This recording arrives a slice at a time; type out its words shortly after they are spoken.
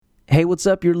Hey, what's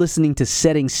up? You're listening to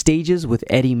Setting Stages with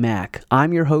Eddie Mack.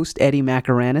 I'm your host, Eddie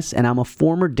Macaranis, and I'm a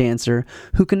former dancer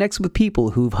who connects with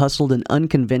people who've hustled an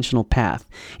unconventional path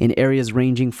in areas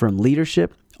ranging from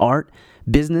leadership, art,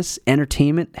 business,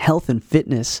 entertainment, health and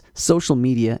fitness, social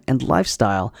media, and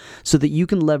lifestyle so that you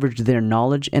can leverage their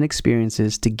knowledge and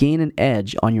experiences to gain an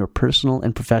edge on your personal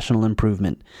and professional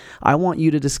improvement. I want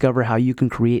you to discover how you can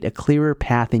create a clearer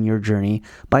path in your journey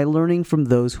by learning from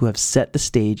those who have set the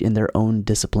stage in their own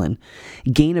discipline.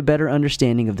 Gain a better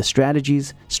understanding of the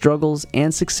strategies, struggles,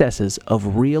 and successes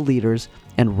of real leaders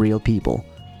and real people.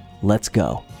 Let's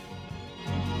go.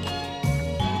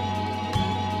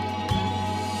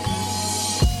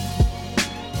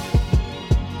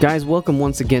 Guys, welcome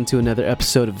once again to another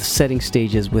episode of Setting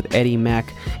Stages with Eddie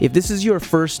Mack. If this is your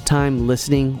first time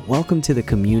listening, welcome to the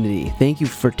community. Thank you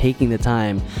for taking the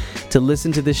time to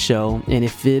listen to this show. And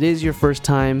if it is your first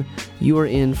time, you are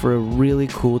in for a really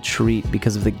cool treat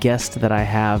because of the guest that I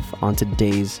have on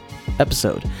today's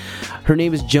episode. Her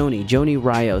name is Joni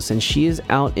Rios, and she is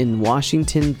out in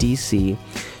Washington, D.C.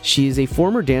 She is a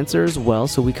former dancer as well,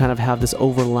 so we kind of have this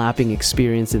overlapping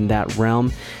experience in that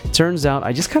realm. Turns out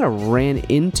I just kind of ran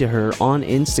into her on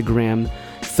Instagram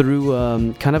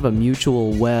through kind of a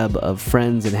mutual web of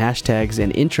friends and hashtags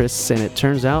and interests, and it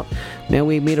turns out, man,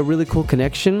 we made a really cool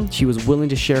connection. She was willing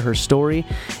to share her story,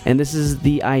 and this is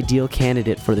the ideal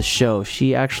candidate for the show.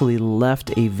 She actually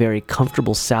left a very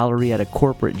comfortable salary at a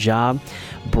corporate job,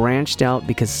 branched out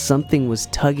because something was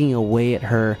tugging away at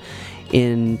her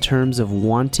in terms of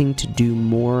wanting to do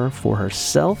more for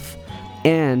herself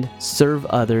and serve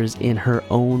others in her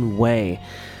own way.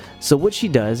 So what she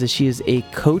does is she is a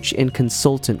coach and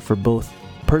consultant for both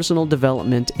personal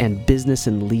development and business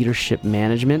and leadership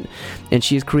management, and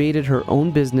she has created her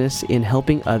own business in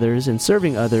helping others and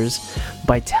serving others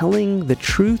by telling the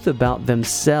truth about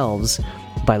themselves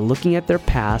by looking at their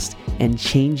past and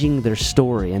changing their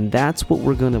story. And that's what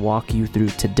we're going to walk you through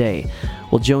today.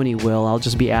 Well, Joni will. I'll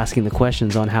just be asking the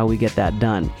questions on how we get that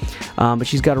done. But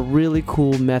she's got a really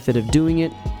cool method of doing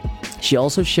it. She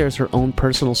also shares her own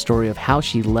personal story of how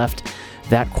she left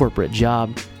that corporate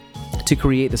job to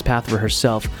create this path for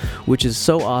herself, which is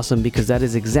so awesome because that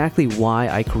is exactly why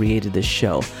I created this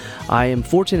show. I am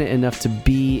fortunate enough to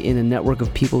be in a network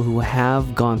of people who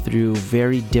have gone through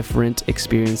very different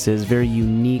experiences, very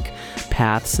unique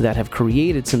paths that have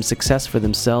created some success for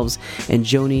themselves, and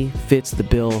Joni fits the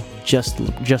bill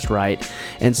just right.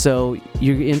 And so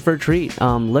you're in for a treat.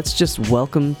 Let's just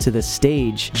welcome to the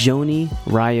stage Joni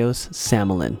Rios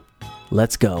Samelin.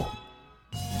 Let's go.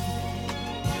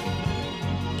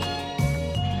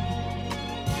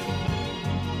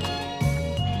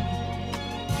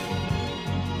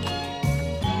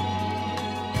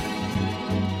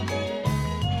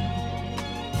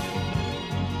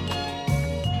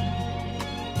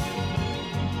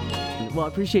 Well, I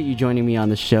appreciate you joining me on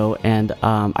the show, and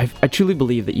I truly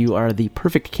believe that you are the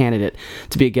perfect candidate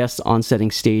to be a guest on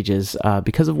Setting Stages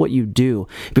because of what you do.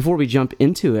 Before we jump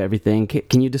into everything,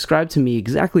 can you describe to me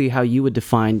exactly how you would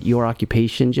define your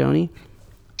occupation, Joni?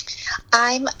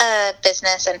 I'm a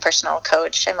business and personal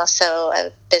coach. I'm also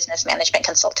a business management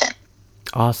consultant.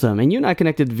 Awesome. And you and I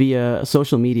connected via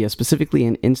social media, specifically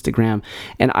in Instagram,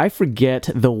 and I forget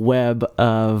the web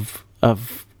of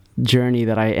journey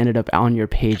that I ended up on your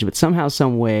page, but somehow,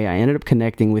 some way, I ended up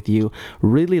connecting with you.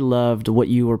 Really loved what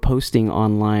you were posting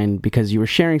online because you were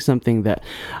sharing something that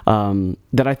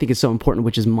that I think is so important,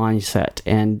 which is mindset,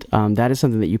 and that is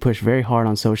something that you push very hard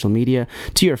on social media.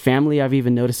 To your family, I've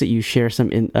even noticed that you share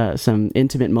some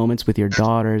intimate moments with your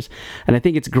daughters, and I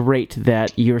think it's great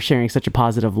that you're sharing such a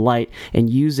positive light and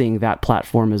using that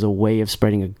platform as a way of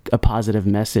spreading a positive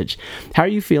message. How are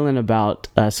you feeling about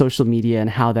social media and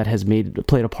how that has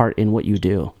played a part in what you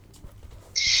do?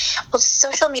 Well,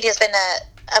 social media has been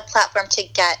a platform to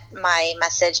get my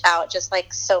message out, just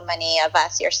like so many of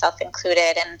us, yourself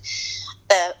included, and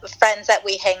the friends that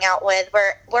we hang out with.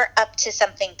 We're up to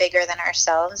something bigger than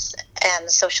ourselves, and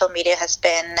social media has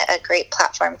been a great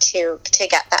platform to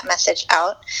get that message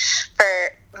out.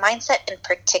 For mindset in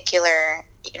particular,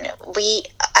 we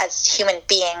as human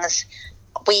beings,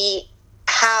 we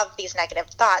have these negative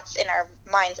thoughts in our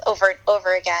minds over and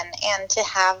over again, and to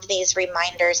have these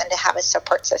reminders and to have a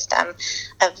support system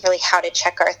of really how to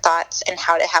check our thoughts and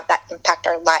how to have that impact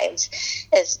our lives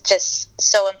is just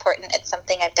so important. It's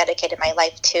something I've dedicated my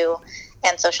life to,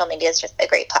 and social media is just a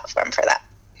great platform for that.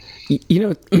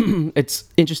 It's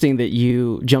interesting that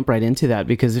you jump right into that,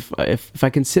 because if I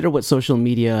consider what social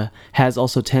media has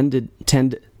also tended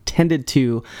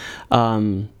to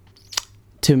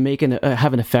to make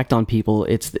have an effect on people,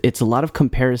 it's a lot of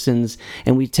comparisons,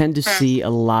 and we tend to see a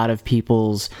lot of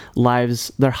people's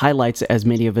lives, their highlights, as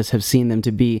many of us have seen them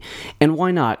to be. And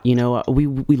why not?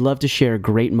 We love to share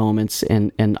great moments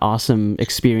and awesome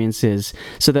experiences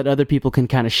so that other people can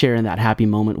kind of share in that happy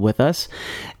moment with us.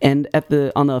 And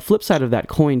on the flip side of that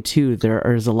coin too, there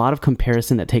is a lot of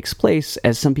comparison that takes place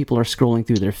as some people are scrolling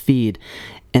through their feed.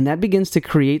 And that begins to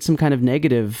create some kind of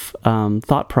negative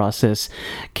thought process.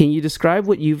 Can you describe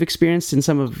what you've experienced in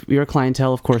some of your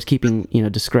clientele? Of course, keeping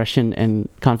discretion and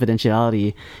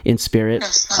confidentiality in spirit.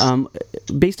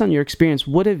 Based on your experience,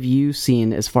 what have you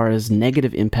seen as far as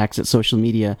negative impacts that social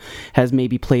media has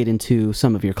maybe played into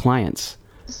some of your clients?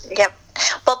 Yep.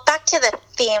 Well, back to the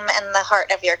theme and the heart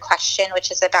of your question,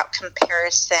 which is about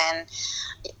comparison.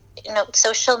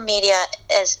 Social media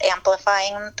is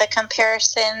amplifying the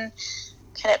comparison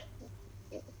kind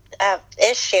of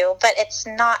issue, but it's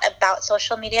not about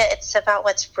social media. It's about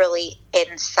what's really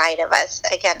inside of us.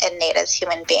 Again, innate as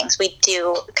human beings, we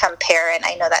do compare, and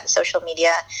I know that social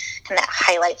media kind of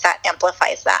highlights that,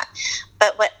 amplifies that.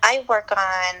 But what I work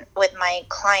on with my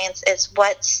clients is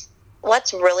what's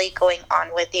really going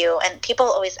on with you. And people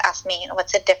always ask me,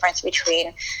 what's the difference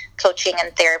between coaching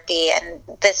and therapy? And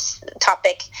this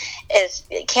topic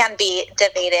can be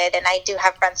debated. And I do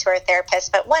have friends who are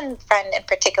therapists, but one friend in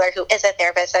particular who is a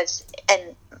therapist,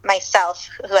 and myself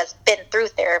who has been through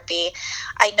therapy,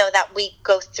 I know that we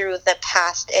go through the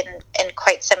past in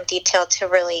quite some detail to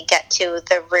really get to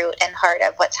the root and heart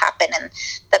of what's happened in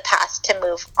the past to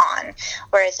move on.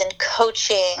 Whereas in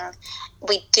coaching,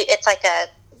 it's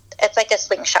like a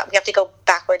slingshot. We have to go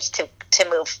backwards to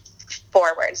move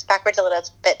forwards, backwards a little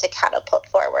bit to catapult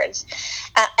forwards.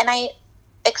 And I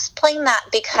explain that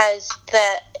because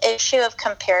the issue of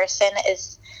comparison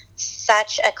is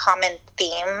such a common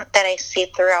theme that I see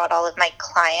throughout all of my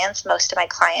clients, most of my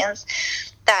clients,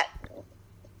 that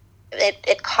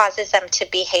it causes them to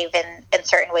behave in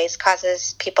certain ways,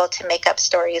 causes people to make up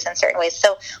stories in certain ways.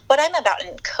 So what I'm about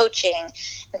in coaching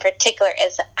in particular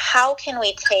is how can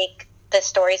we take the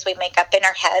stories we make up in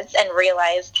our heads and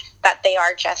realize that they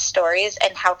are just stories,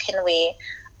 and how can we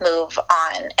move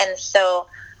on? And so,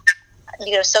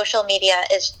 social media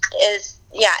is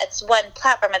it's one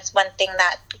platform. It's one thing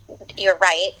that, you're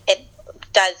right, it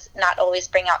does not always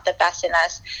bring out the best in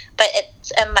us, but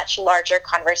it's a much larger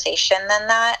conversation than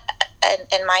that. And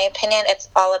in my opinion, it's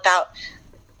all about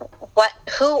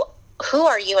who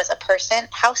are you as a person?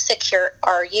 How secure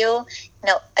are you?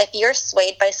 If you're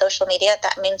swayed by social media,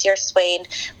 that means you're swayed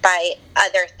by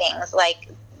other things, like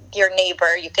your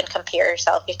neighbor you can compare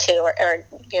yourself to, or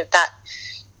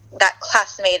that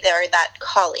classmate or that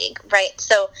colleague, right?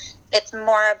 So it's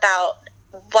more about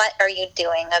what are you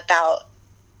doing about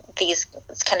these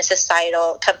kind of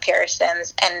societal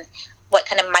comparisons, and what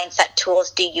kind of mindset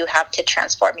tools do you have to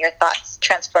transform your thoughts,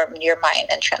 transform your mind,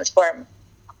 and transform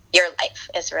your life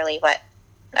is really what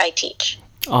I teach.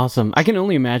 Awesome. I can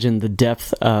only imagine the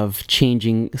depth of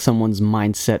changing someone's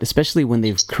mindset, especially when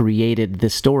they've created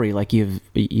this story, like you've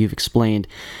explained,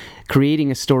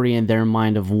 creating a story in their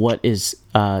mind of what is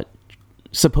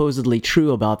supposedly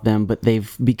true about them, but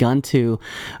they've begun to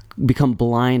become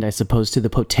blind, I suppose, to the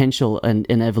potential and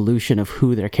evolution of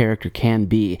who their character can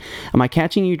be. Am I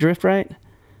catching you drift right?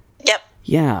 Yep.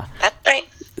 Yeah. That's right.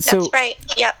 That's right.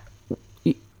 Yep.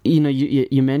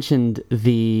 You mentioned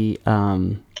the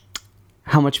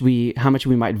how much we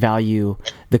might value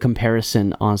the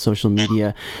comparison on social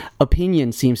media.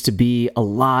 Opinion seems to be a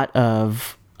lot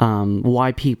of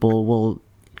why people will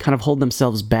kind of hold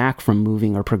themselves back from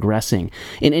moving or progressing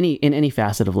in any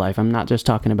facet of life. I'm not just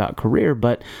talking about career,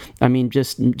 but I mean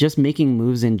just making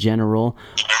moves in general.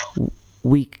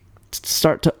 We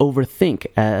start to overthink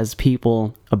as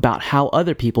people about how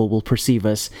other people will perceive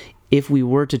us if we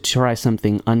were to try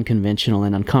something unconventional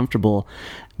and uncomfortable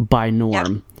by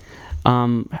norm.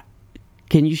 Yeah.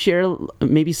 Can you share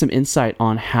maybe some insight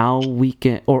on how we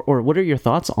can, or what are your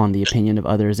thoughts on the opinion of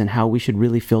others and how we should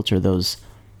really filter those?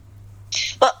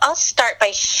 Well, I'll start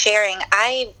by sharing.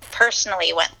 I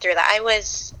personally went through that. I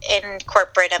was in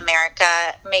corporate America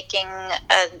making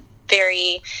a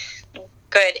very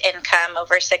good income,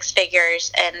 over 6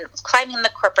 figures, and climbing the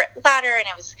corporate ladder, and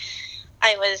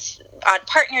I was on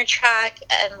partner track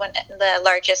and one of the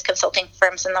largest consulting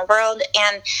firms in the world.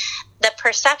 And the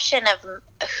perception of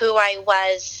who I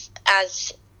was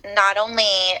as not only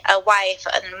a wife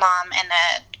and mom and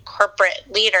a corporate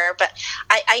leader, but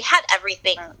I had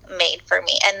everything made for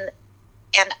me. And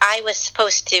I was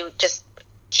supposed to just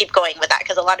keep going with that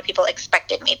because a lot of people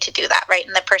expected me to do that, right?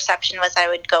 And the perception was I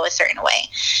would go a certain way.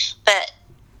 But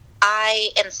I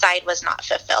inside was not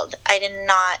fulfilled. I did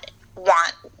not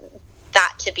want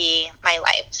that to be my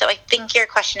life. So I think your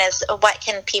question is, what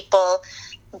can people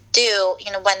do,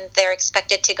 when they're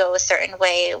expected to go a certain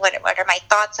way? What are my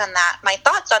thoughts on that? My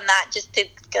thoughts on that, just to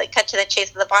cut to the chase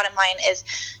of the bottom line, is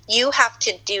you have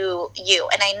to do you.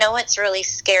 And I know it's really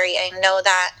scary. I know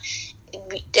that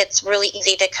it's really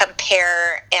easy to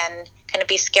compare and kind of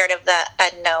be scared of the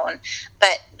unknown,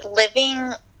 but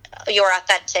living your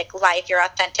authentic life, your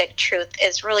authentic truth,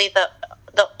 is really the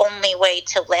only way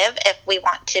to live if we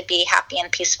want to be happy and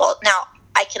peaceful. Now,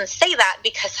 I can say that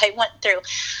because I went through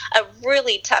a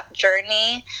really tough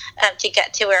journey to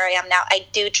get to where I am now. I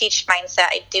do teach mindset.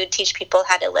 I do teach people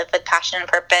how to live with passion and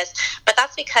purpose. But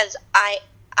that's because I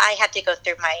had to go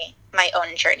through my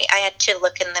own journey. I had to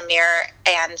look in the mirror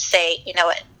and say,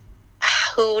 what,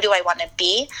 who do I want to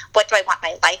be? What do I want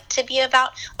my life to be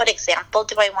about? What example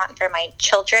do I want for my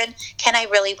children? Can I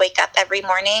really wake up every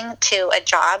morning to a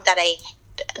job that I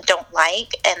don't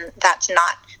like and that's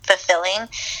not fulfilling?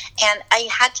 And I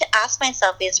had to ask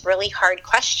myself these really hard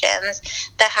questions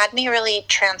that had me really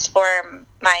transform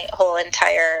my whole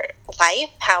entire life,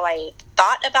 how I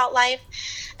thought about life.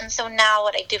 And so now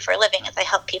what I do for a living is I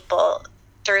help people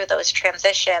through those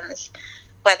transitions,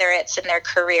 whether it's in their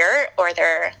career or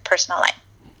their personal life.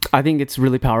 I think it's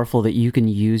really powerful that you can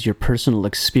use your personal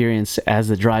experience as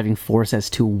the driving force as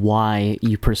to why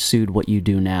you pursued what you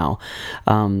do now.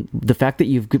 The fact that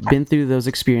you've been through those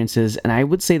experiences, and I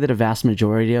would say that a vast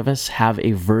majority of us have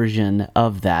a version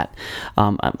of that.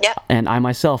 And I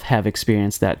myself have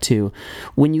experienced that too.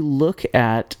 When you look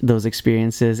at those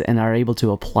experiences and are able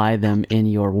to apply them in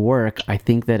your work, I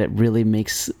think that it really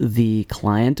makes the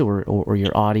client or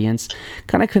your audience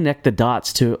kind of connect the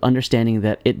dots to understanding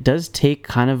that it does take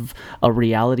kind of a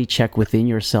reality check within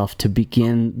yourself to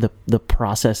begin the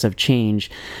process of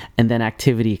change, and then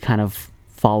activity kind of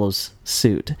follows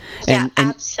suit. And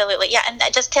absolutely. Yeah, and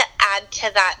just to add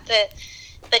to that,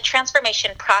 the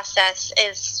transformation process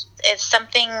is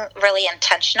something really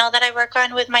intentional that I work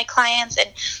on with my clients. And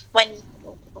when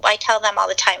I tell them all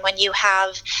the time, when you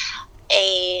have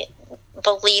a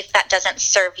belief that doesn't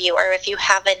serve you, or if you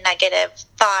have a negative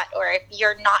thought, or if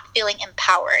you're not feeling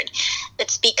empowered,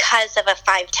 it's because of a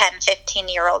 5, 10,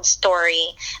 15-year-old story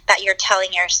that you're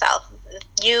telling yourself.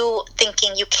 You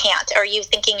thinking you can't, or you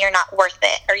thinking you're not worth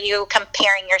it, or you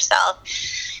comparing yourself.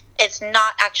 It's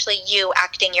not actually you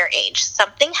acting your age.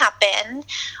 Something happened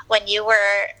when you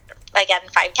were, again,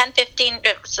 5, 10, 15,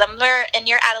 somewhere in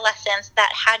your adolescence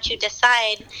that had you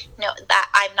decide, that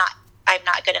I'm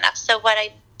not good enough. So what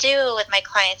I do with my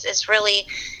clients is really,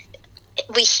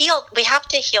 we have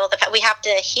to heal and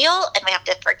we have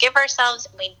to forgive ourselves,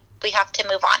 and we have to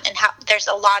move on. And there's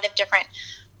a lot of different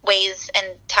ways and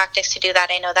tactics to do that.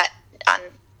 I know that on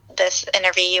this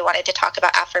interview you wanted to talk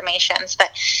about affirmations, but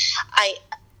I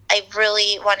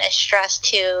really want to stress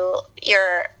to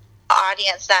your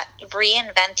audience that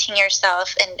reinventing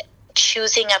yourself and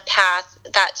choosing a path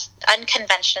that's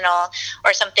unconventional,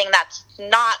 or something that's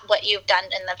not what you've done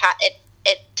in the past,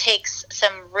 it takes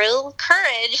some real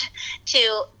courage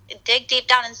to dig deep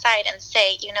down inside and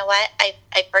say, you know what, I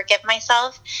forgive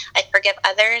myself, I forgive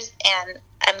others, and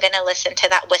I'm going to listen to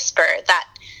that whisper, that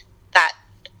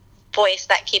voice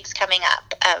that keeps coming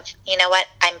up of, you know what,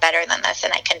 I'm better than this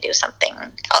and I can do something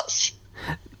else.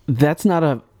 That's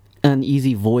not an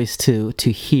easy voice to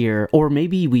hear, or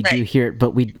maybe we do hear it,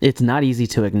 but it's not easy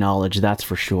to acknowledge, that's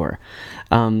for sure.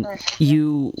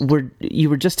 You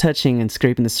were just touching and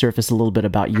scraping the surface a little bit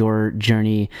about your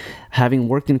journey, having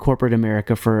worked in corporate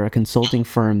America for a consulting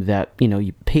firm that,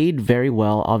 you paid very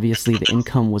well. Obviously, the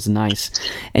income was nice,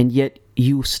 and yet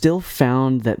you still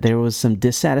found that there was some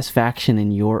dissatisfaction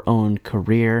in your own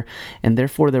career, and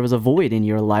therefore there was a void in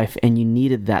your life, and you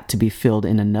needed that to be filled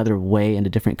in another way, in a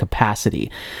different capacity.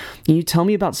 Can you tell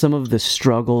me about some of the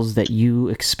struggles that you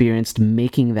experienced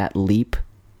making that leap?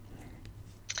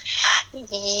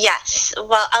 Yes.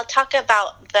 Well, I'll talk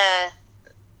about the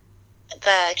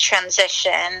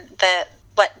transition,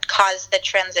 what caused the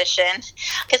transition,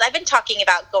 because I've been talking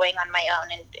about going on my own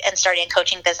and starting a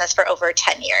coaching business for over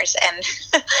 10 years. And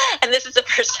and this is the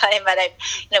first time that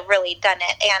I've really done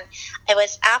it. And it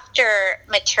was after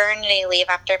maternity leave,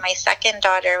 after my second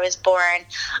daughter was born,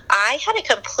 I had a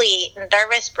complete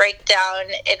nervous breakdown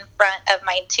in front of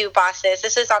my 2 bosses.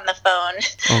 This is on the phone.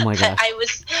 Oh my gosh. I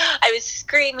was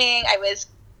screaming. I was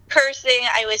cursing.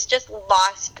 I was just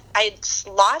lost. I just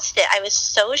lost it. I was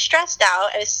so stressed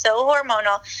out. I was so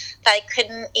hormonal that I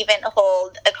couldn't even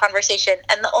hold a conversation.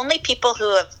 And the only people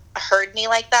who have heard me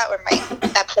like that were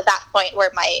up to that point were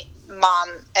my mom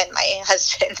and my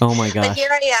husband. Oh my gosh. But here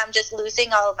I am just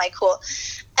losing all of my cool.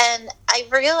 And I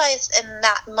realized in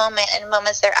that moment and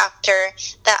moments thereafter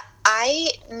that I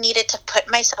needed to put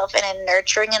myself in a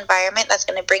nurturing environment that's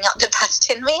going to bring out the best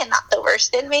in me and not the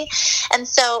worst in me. And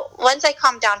so once I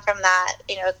calmed down from that,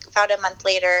 about a month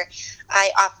later,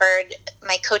 I offered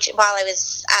my coaching. While I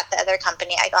was at the other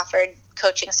company, I offered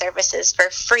coaching services for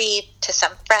free to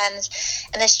some friends,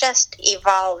 and it's just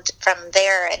evolved from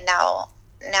there. And now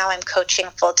I'm coaching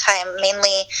full time,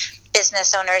 mainly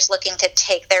business owners looking to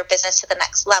take their business to the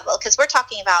next level, because we're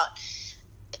talking about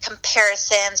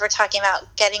comparisons. We're talking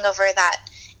about getting over that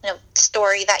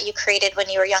story that you created when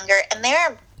you were younger. And there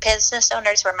are business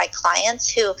owners who are my clients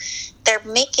who they're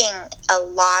making a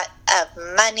lot of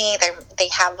money. They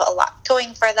have a lot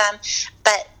going for them,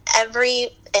 but every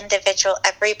individual,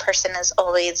 every person is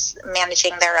always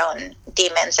managing their own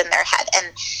demons in their head.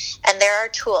 And there are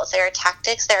tools, there are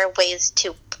tactics, there are ways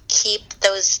to keep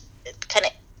those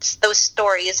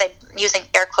stories. I'm using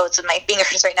air quotes with my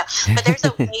fingers right now, but there's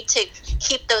a way to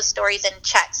keep those stories in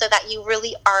check so that you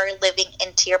really are living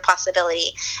into your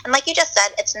possibility. And like you just said,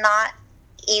 it's not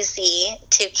easy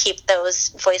to keep those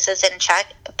voices in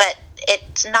check, but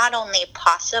it's not only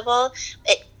possible,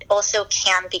 it also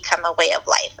can become a way of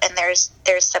life. And there's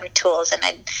some tools, and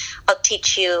I'll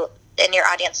teach you and your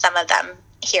audience some of them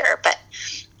here, but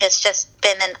it's just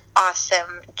been an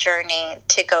awesome journey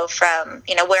to go from,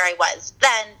 where I was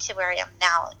then to where I am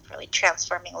now, really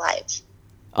transforming lives.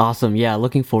 Awesome. Yeah.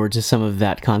 Looking forward to some of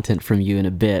that content from you in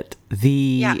a bit.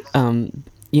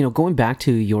 Going back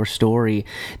to your story,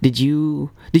 did you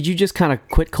just kind of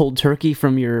quit cold turkey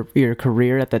from your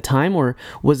career at the time, or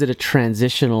was it a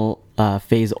transitional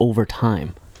phase over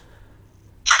time?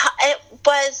 It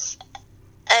was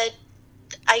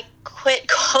I quit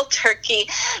cold turkey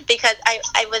because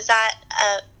I was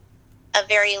at a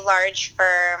very large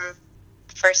firm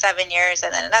for 7 years,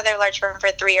 and then another large firm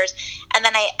for 3 years, and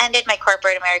then I ended my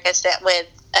corporate America stint with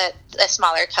a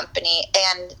smaller company.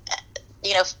 And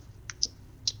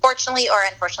fortunately or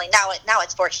unfortunately, now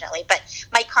it's fortunately, but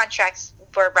my contracts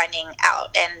were running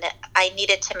out, and I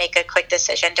needed to make a quick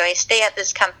decision. Do I stay at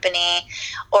this company,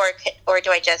 or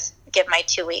do I just give my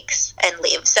 2 weeks and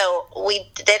leave? So we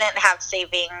didn't have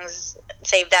savings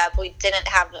saved up. We didn't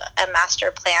have a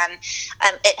master plan.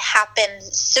 It happened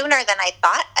sooner than I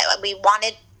thought. We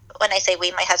wanted, when I say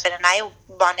we, my husband and I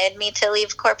wanted me to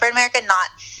leave corporate America,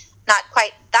 not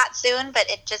quite that soon, but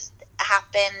it just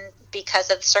happened because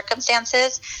of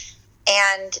circumstances.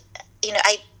 And,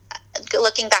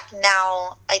 looking back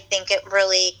now, I think it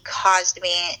really caused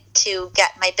me to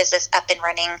get my business up and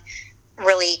running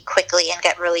really quickly and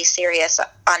get really serious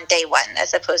on day one,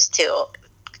 as opposed to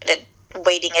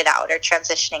waiting it out or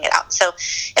transitioning it out. So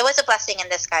it was a blessing in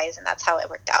disguise, and that's how it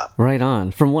worked out. Right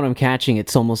on. From what I'm catching,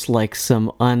 it's almost like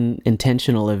some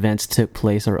unintentional events took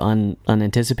place, or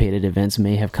unanticipated events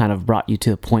may have kind of brought you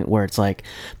to a point where it's like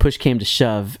push came to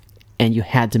shove and you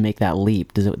had to make that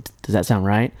leap. Does that sound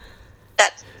right?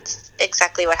 That's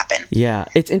exactly what happened. Yeah,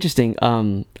 it's interesting.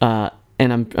 And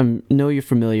I know you're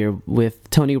familiar with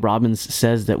Tony Robbins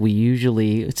says that we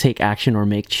usually take action or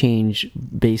make change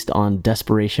based on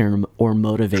desperation or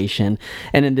motivation.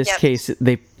 And in this case,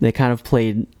 they kind of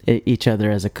played each other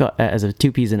as a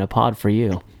two peas in a pod for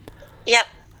you. Yep,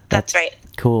 that's right.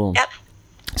 Cool. Yep.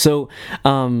 So,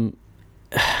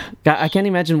 I can't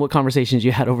imagine what conversations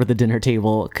you had over the dinner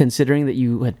table, considering that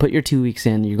you had put your 2 weeks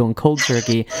in, you're going cold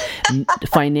turkey,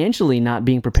 financially not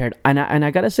being prepared. And I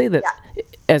got to say that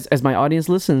as my audience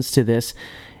listens to this,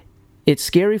 it's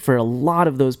scary for a lot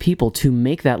of those people to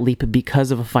make that leap because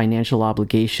of a financial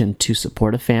obligation to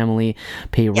support a family,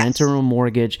 pay rent or a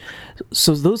mortgage.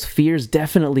 So those fears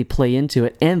definitely play into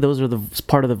it. And those are the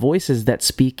part of the voices that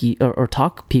speak or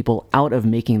talk people out of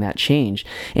making that change.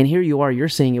 And here you are, you're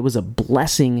saying it was a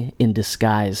blessing in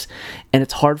disguise. And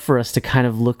it's hard for us to kind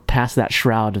of look past that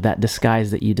shroud, that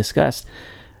disguise that you discussed.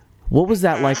 What was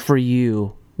that like for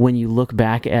you when you look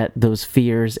back at those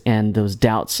fears and those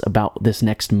doubts about this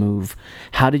next move?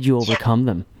 How did you overcome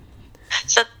them?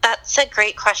 So that's a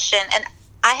great question. And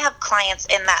I have clients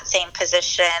in that same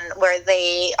position where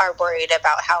they are worried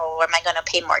about how am I going to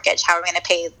pay mortgage? How am I going to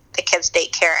pay the kids'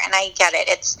 daycare? And I get it.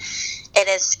 It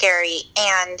is scary.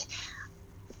 And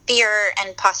fear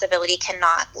and possibility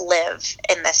cannot live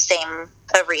in the same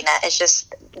arena. It's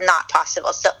just not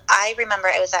possible. So I remember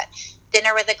I was at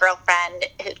dinner with a girlfriend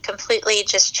who completely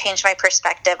just changed my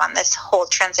perspective on this whole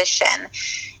transition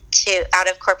to out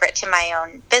of corporate to my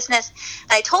own business.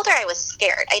 And I told her I was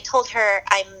scared. I told her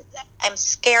I'm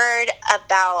scared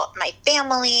about my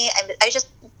family. I just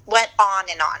went on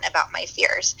and on about my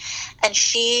fears. And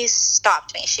she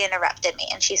stopped me. She interrupted me.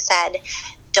 And she said,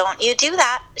 "Don't you do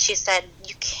that." She said,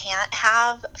 "You can't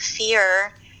have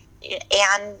fear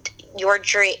and your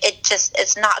dream,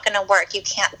 it's not going to work. You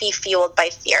can't be fueled by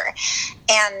fear.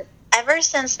 And ever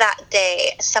since that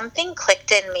day, something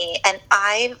clicked in me, and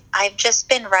I've just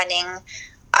been running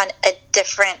on a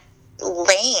different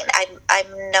lane.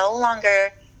 I'm no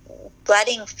longer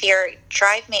letting fear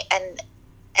drive me, and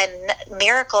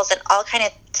miracles and all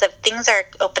kinds of things are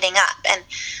opening up. And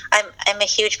I'm a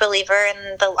huge believer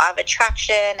in the law of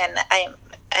attraction, and I'm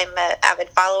an avid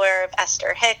follower of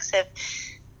Esther Hicks.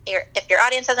 If your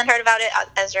audience hasn't heard about it,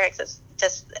 Esther Hicks is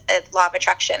just a law of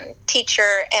attraction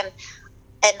teacher, and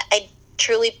I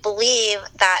truly believe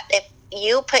that if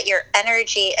you put your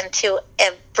energy into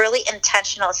a really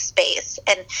intentional space,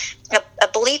 and a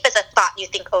belief is a thought you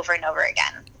think over and over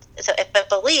again. So if a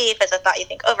belief is a thought you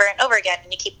think over and over again,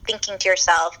 and you keep thinking to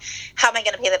yourself, how am I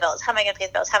going to pay the bills? How am I going to pay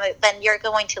the bills? Then you're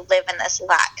going to live in this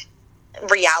lack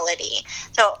reality.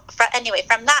 So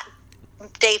from that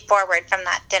day forward, from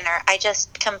that dinner, I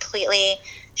just completely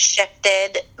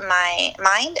shifted my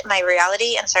mind, my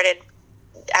reality, and started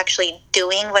actually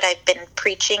doing what I've been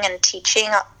preaching and teaching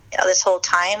this whole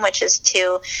time, which is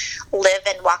to live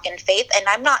and walk in faith. And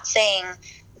I'm not saying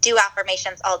do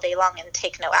affirmations all day long and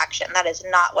take no action. That is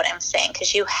not what I'm saying,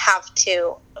 because you have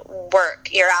to work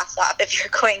your ass off if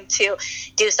you're going to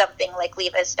do something like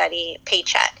leave a steady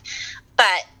paycheck.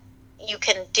 But you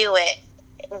can do it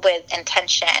with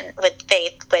intention, with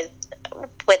faith,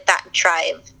 with that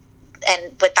drive,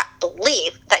 and with that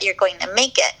belief that you're going to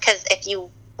make it. Because if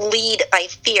you lead by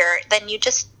fear, then you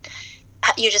just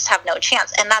have no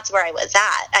chance. And that's where I was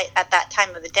at that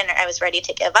time of the dinner. I was ready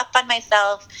to give up on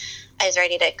myself. I was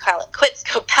ready to call it quits,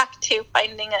 go back to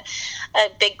finding a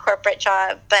big corporate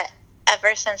job. But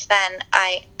ever since then,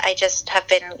 I just have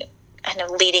been kind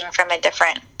of leading from a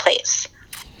different place.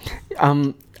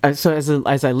 So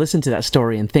as I listened to that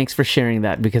story, and thanks for sharing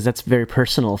that, because that's very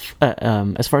personal.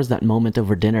 As far as that moment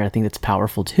over dinner, I think that's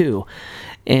powerful too.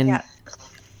 And yeah.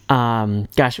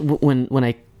 Gosh, when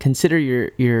I consider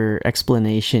your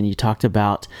explanation, you talked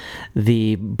about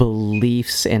the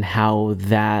beliefs and how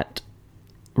that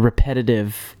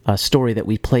repetitive story that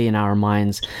we play in our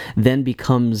minds then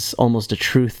becomes almost a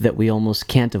truth that we almost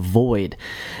can't avoid.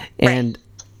 Right. And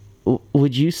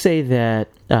would you say that,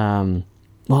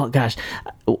 well, gosh,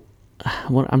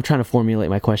 I'm trying to formulate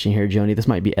my question here, Joni. This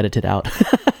might be edited out.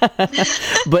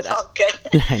 But all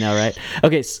good. I know, right?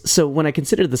 Okay, so when I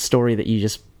consider the story that you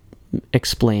just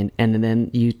explained, and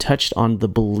then you touched on the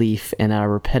belief and our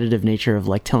repetitive nature of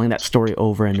like telling that story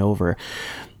over and over,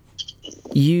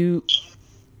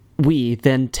 we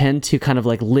then tend to kind of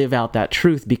like live out that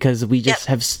truth because we just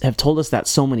have told us that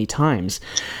so many times.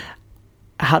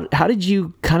 How did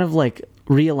you kind of like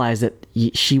realize that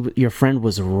your friend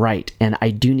was right, and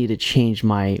I do need to change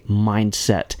my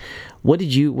mindset?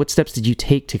 What steps did you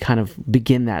take to kind of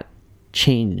begin that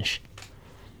change?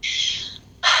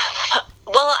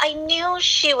 Well, I knew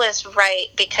she was right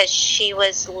because she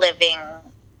was living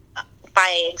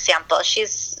by example.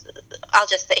 I'll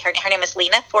just say her name is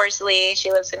Lena Forsley. She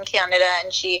lives in Canada,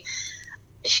 and she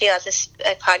has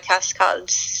a podcast called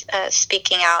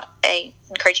Speaking Out. I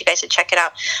encourage you guys to check it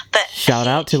out. But shout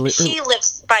out to she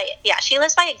lives by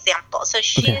example. So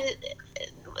she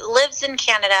lives in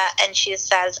Canada, and she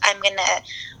says, I'm going to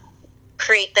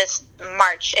create this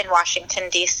march in Washington,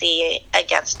 D.C.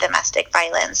 against domestic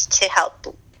violence to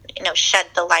help shed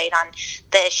the light on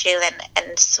the issue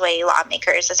and sway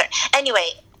lawmakers. Anyway,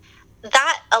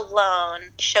 that alone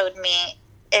showed me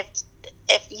if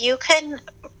you can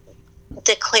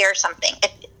declare something,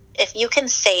 if you can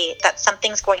say that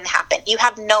something's going to happen, you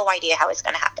have no idea how it's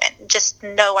going to happen, just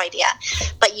no idea,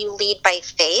 but you lead by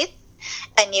faith,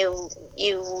 and you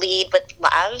lead with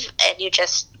love, and you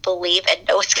just believe and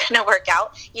know it's going to work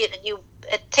out.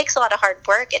 It takes a lot of hard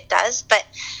work, it does, but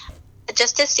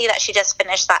just to see that she just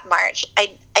finished that march,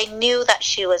 I knew that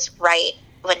she was right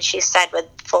when she said with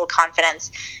full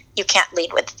confidence, you can't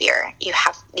lead with fear. You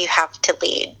have to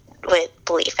lead with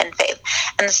belief and faith.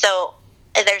 And so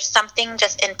there's something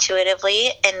just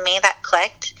intuitively in me that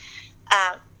clicked,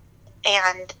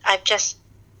 and I've just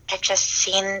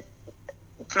seen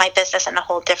my business in a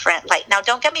whole different light. Now,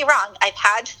 don't get me wrong. I've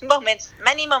had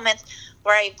many moments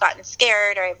where I've gotten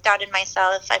scared or I've doubted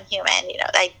myself. I'm human.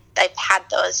 I've had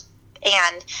those,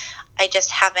 and I just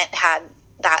haven't had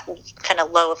that kind of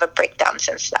low of a breakdown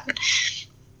since then.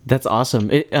 That's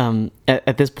awesome.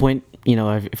 At this point,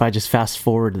 if I just fast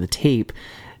forward to the tape,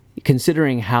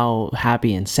 considering how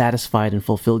happy and satisfied and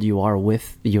fulfilled you are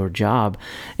with your job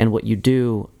and what you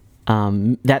do,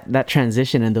 that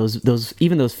transition and those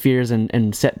even those fears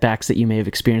and setbacks that you may have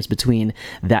experienced between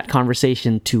that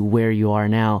conversation to where you are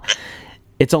now,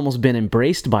 it's almost been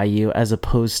embraced by you as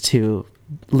opposed to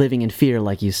living in fear,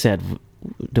 like you said.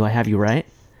 Do I have you right?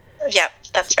 Yep,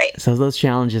 that's right. So those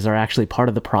challenges are actually part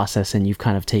of the process, and you've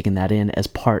kind of taken that in as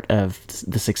part of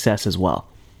the success as well.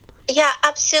 Yeah,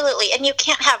 absolutely. And you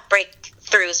can't have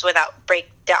breakthroughs without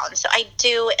breakdowns. So I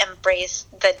do embrace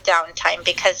the downtime,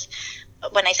 because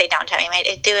when I say downtime,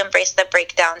 I do embrace the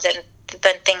breakdowns and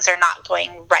when things are not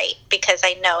going right, because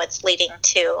I know it's leading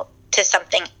to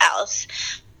something else.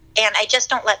 And I just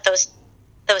don't let those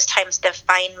times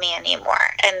define me anymore.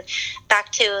 And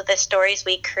back to the stories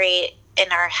we create in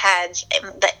our heads,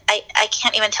 I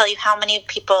can't even tell you how many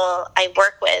people I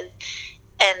work with,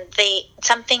 and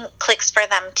something clicks for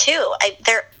them too.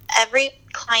 Every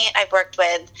client I've worked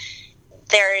with,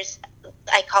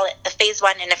 I call it a phase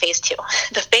 1 and a phase 2.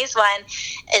 The phase 1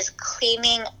 is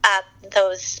cleaning up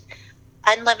those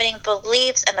unlimiting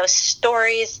beliefs and those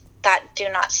stories that do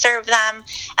not serve them.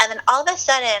 And then all of a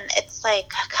sudden, it's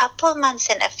like a couple of months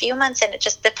in, a few months in, it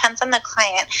just depends on the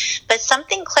client. But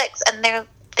something clicks, and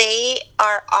they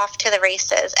are off to the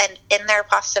races and in their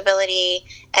possibility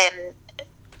and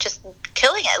just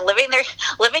killing it,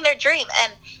 living their dream.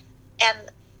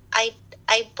 And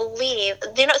I believe,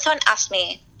 someone asked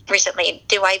me recently,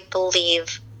 do I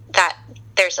believe that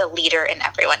there's a leader in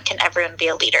everyone? Can everyone be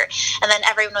a leader? And then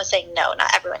everyone was saying, no,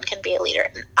 not everyone can be a leader.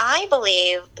 And I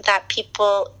believe that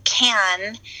people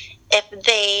can, if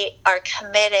they are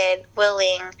committed,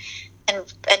 willing, and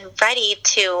ready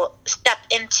to step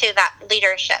into that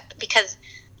leadership, because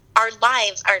our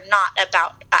lives are not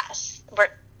about us.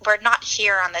 We're not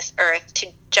here on this earth to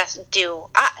just do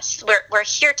us. We're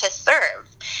here to serve.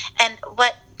 And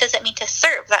what does it mean to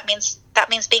serve? That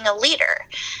means being a leader.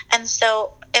 And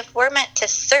so if we're meant to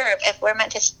serve, if we're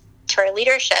meant to our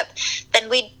leadership, then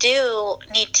we do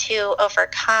need to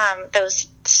overcome those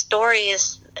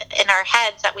stories in our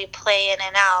heads that we play in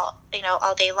and out,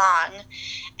 all day long.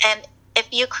 And if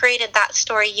you created that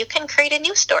story, you can create a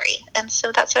new story. And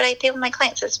so that's what I do with my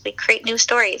clients, is we create new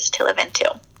stories to live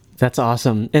into. That's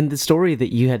awesome. And the story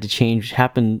that you had to change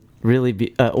happened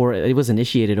really, or it was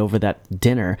initiated over that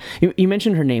dinner. You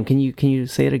mentioned her name. Can you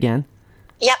say it again?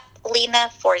 Yep,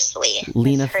 Lena Forsley.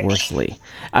 Lena Forsley.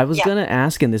 I was going to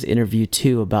ask in this interview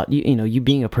too about you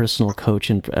being a personal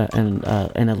coach and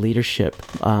a leadership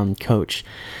coach.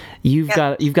 You've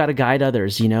got to guide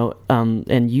others,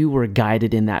 and you were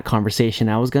guided in that conversation.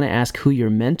 I was going to ask who your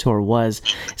mentor was.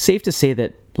 Safe to say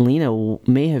that Lena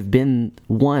may have been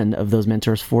one of those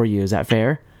mentors for you. Is that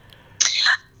fair?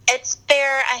 It's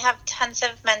fair. I have tons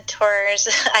of mentors.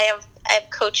 I have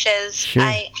coaches. Sure.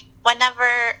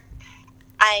 Whenever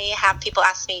I have people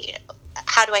ask me,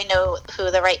 how do I know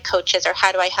who the right coach is, or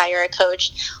how do I hire a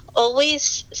coach?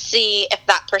 Always see if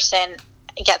that person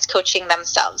gets coaching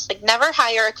themselves. Like, never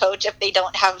hire a coach if they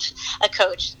don't have a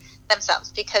coach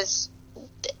themselves, because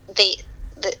they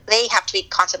have to be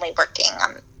constantly working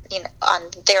on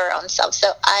their own self.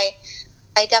 So I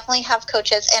definitely have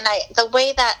coaches, and the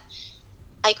way that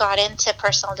I got into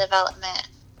personal development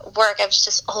work, I was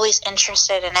just always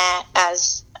interested in it.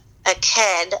 As a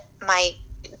kid, my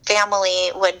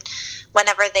family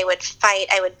whenever they would fight,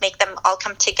 I would make them all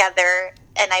come together,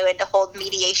 and I would hold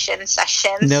mediation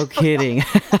sessions. No kidding.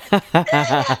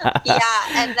 Yeah,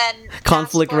 and then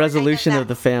conflict resolution of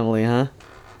the family, huh?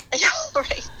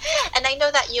 Right. And I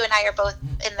know that you and I are both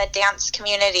in the dance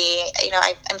community.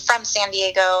 I'm from San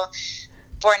Diego,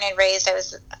 born and raised. I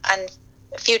was on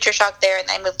Future Shock there, and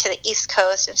I moved to the East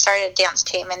Coast and started a dance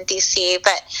team in DC.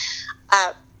 But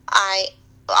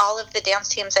all of the dance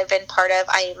teams I've been part of,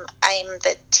 I'm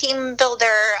the team builder,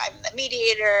 I'm the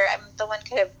mediator, I'm the one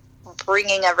kind of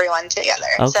bringing everyone together.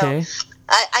 Okay. So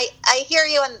I hear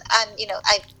you on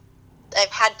I've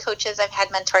had coaches, I've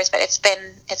had mentors, but it's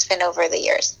been over the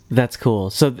years. That's cool.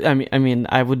 So I mean,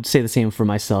 I would say the same for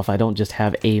myself. I don't just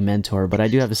have a mentor, but I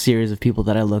do have a series of people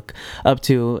that I look up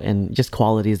to, and just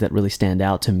qualities that really stand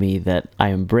out to me that I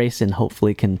embrace and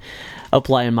hopefully can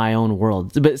apply in my own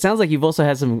world. But it sounds like you've also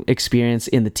had some experience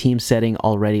in the team setting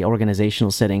already,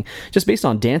 organizational setting, just based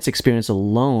on dance experience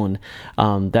alone.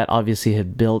 That obviously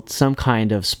had built some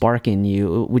kind of spark in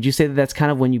you. Would you say that that's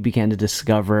kind of when you began to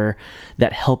discover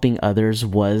that helping others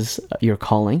was your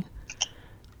calling?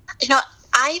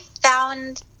 I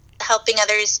found helping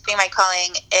others be my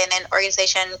calling in an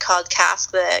organization called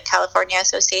CASC, the California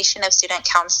Association of Student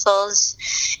Councils.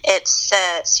 It's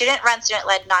a student-run,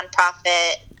 student-led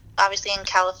nonprofit, obviously in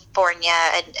California,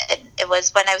 and it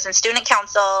was when I was in student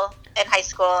council in high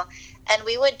school, and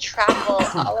we would travel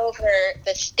all over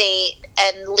the state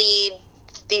and lead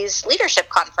these leadership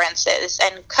conferences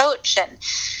and coach and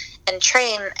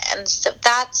train. And so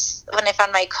that's when I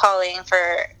found my calling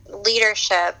for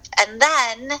leadership. And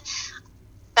then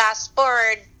fast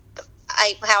forward,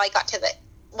 how I got to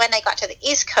when I got to the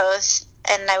East Coast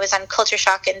and I was on Culture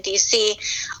Shock in DC,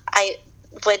 I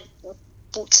would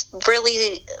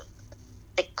really,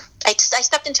 like, I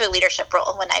stepped into a leadership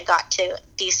role when I got to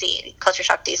DC, Culture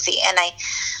Shock DC, and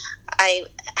I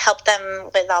helped them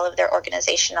with all of their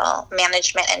organizational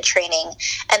management and training.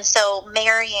 And so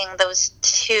marrying those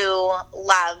two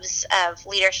loves of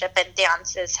leadership and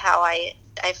dance is how I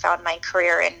found my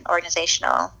career in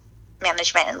organizational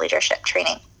management and leadership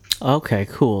training. Okay,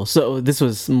 cool. So this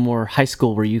was more high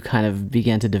school where you kind of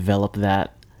began to develop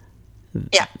that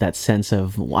sense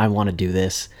of, I want to do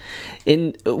this.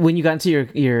 When you got into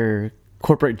your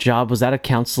corporate job, was that a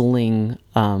counseling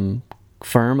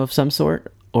firm of some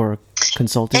sort or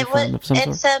consulting firm of some sort?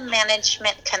 It's a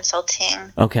management consulting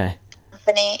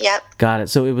company. Yep. Got it.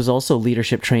 So it was also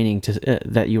leadership training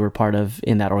that you were part of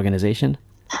in that organization?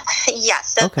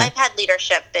 Yes. So okay. I've had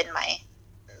leadership in my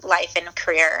life and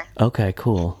career. Okay,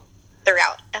 cool.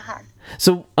 Throughout.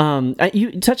 So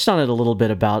you touched on it a little bit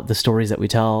about the stories that we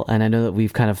tell, and I know that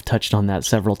we've kind of touched on that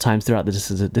several times throughout this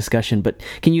discussion, but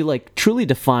can you truly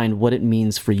define what it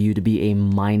means for you to be a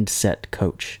mindset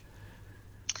coach?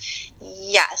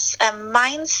 Yes, a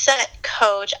mindset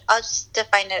coach, I'll just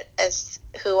define it as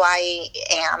who I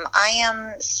am. I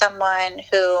am someone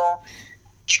who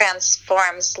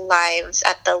transforms lives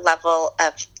at the level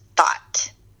of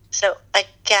thought. So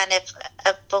again, if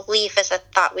a belief is a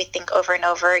thought we think over and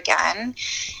over again,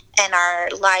 and our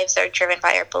lives are driven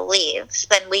by our beliefs,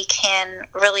 then we can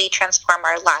really transform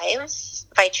our lives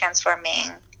by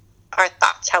transforming our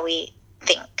thoughts, how we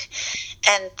think.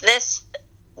 And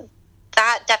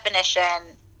that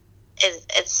definition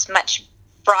is much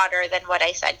broader than what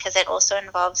I said, because it also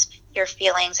involves your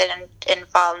feelings, and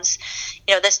involves,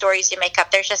 the stories you make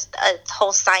up. There's just a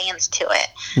whole science to it.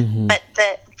 Mm-hmm. But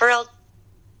the real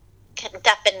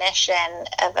definition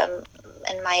of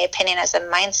in my opinion, as a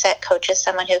mindset coach, is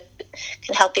someone who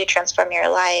can help you transform your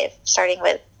life, starting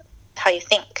with how you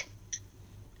think.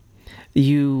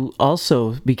 You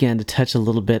also began to touch a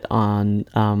little bit on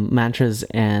mantras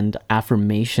and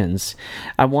affirmations.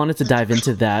 I wanted to dive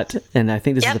into that, and I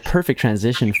think this is the perfect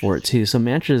transition for it too. So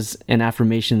mantras and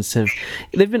affirmations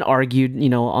they've been argued,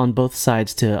 on both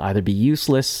sides to either be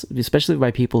useless, especially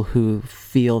by people who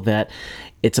feel that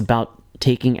it's about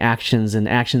taking actions, and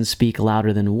actions speak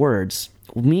louder than words.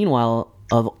 Meanwhile,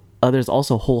 others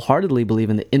also wholeheartedly believe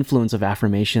in the influence of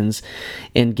affirmations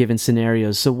in given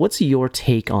scenarios. So what's your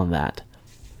take on that?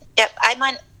 Yep,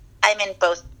 I'm in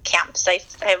both camps. I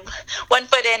have one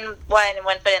foot in one and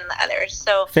one foot in the other.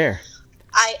 So fair.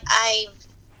 I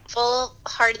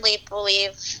full-heartedly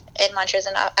believe in mantras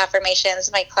and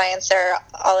affirmations. My clients are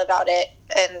all about it,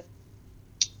 and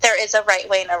there is a right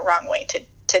way and a wrong way to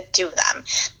do them.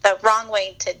 The wrong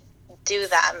way to do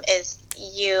them is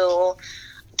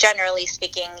generally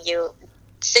speaking, you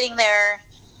sitting there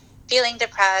feeling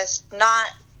depressed, not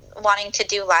wanting to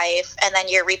do life, and then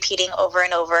you're repeating over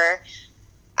and over,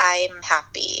 I'm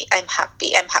happy, I'm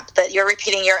happy, I'm happy. That you're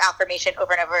repeating your affirmation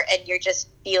over and over, and you're just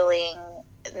feeling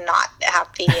not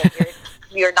happy, and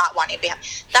you're not wanting to be happy.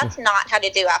 That's not how to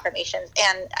do affirmations.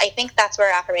 And I think that's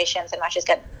where affirmations and mantras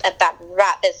get a bad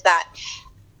rap, is that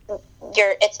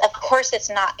of course it's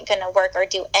not going to work or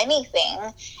do anything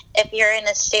if you're in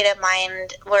a state of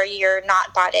mind where you're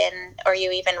not bought in, or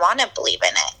you even want to believe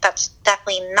in it. That's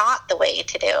definitely not the way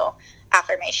to do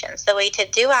affirmations. The way to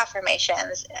do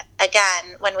affirmations,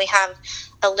 again, when we have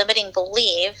a limiting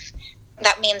belief,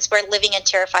 that means we're living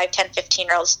into our 5, 10,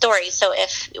 15-year-old story. So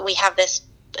if we have this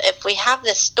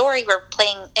story we're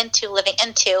living into,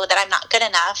 that I'm not good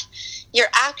enough, you're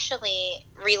actually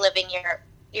reliving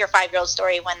your 5-year-old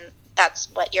story when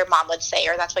that's what your mom would say,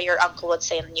 or that's what your uncle would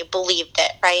say, and you believed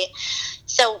it, right?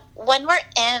 So when we're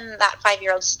in that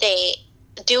 5-year-old state,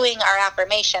 doing our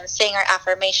affirmations, saying our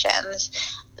affirmations,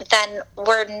 then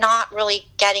we're not really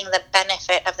getting the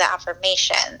benefit of the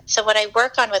affirmation. So what I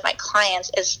work on with my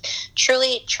clients is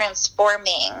truly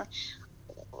transforming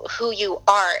who you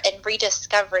are and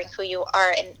rediscovering who you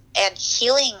are, and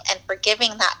healing and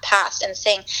forgiving that past, and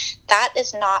saying that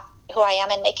is not who I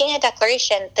am, and making a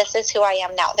declaration, this is who I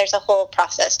am now. There's a whole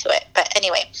process to it. But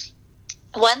anyway,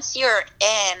 once you're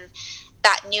in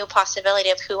that new possibility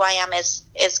of who I am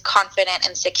is confident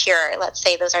and secure, let's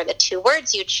say those are the 2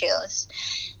 words you choose,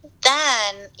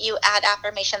 then you add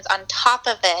affirmations on top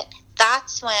of it.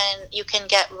 That's when you can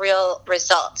get real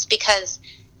results. Because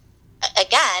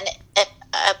again, if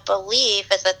a belief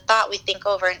is a thought we think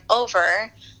over and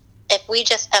over, if we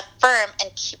just affirm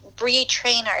and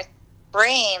retrain our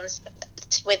brains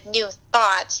with new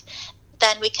thoughts,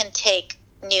 then we can take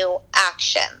new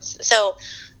actions. So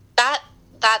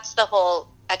that's the whole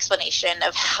explanation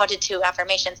of how to do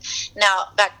affirmations. Now,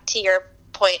 back to your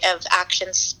point of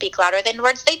actions speak louder than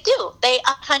words. They do. They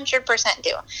 100%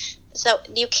 do. So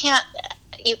you can't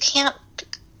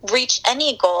reach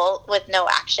any goal with no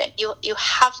action. You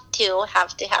have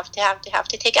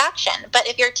to take action. But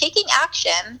if you're taking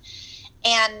action,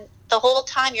 and the whole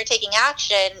time you're taking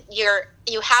action,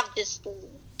 you have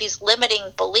these limiting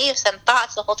beliefs and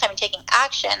thoughts the whole time you're taking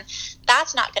action,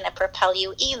 that's not going to propel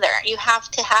you either. You have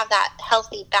to have that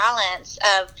healthy balance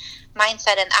of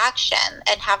mindset and action,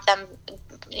 and have them,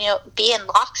 be in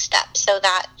lockstep, so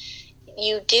that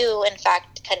you do, in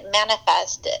fact, kind of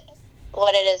manifest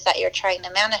what it is that you're trying to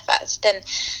manifest. And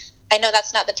I know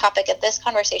that's not the topic of this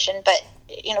conversation, but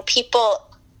people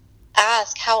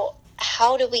ask,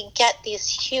 how do we get these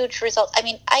huge results? I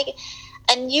mean,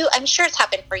 I'm sure it's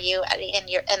happened for you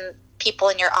and people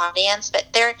in your audience, but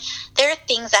there are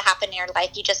things that happen in your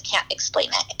life you just can't explain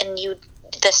it, and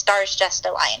the stars just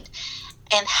aligned.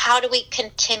 And how do we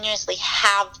continuously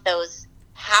have those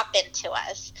happen to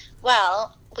us?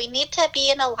 Well, we need to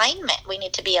be in alignment. We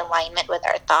need to be in alignment with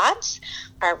our thoughts,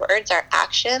 our words, our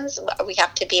actions. We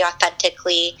have to be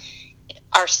authentically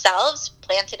ourselves,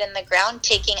 planted in the ground,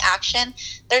 taking action.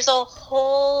 There's a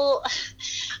whole,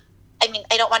 I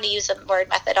don't want to use the word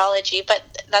methodology,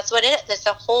 but that's what it is. There's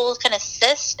a whole kind of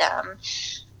system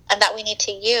and that we need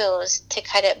to use to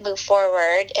kind of move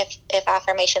forward if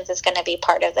affirmations is going to be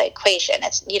part of the equation.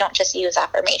 You don't just use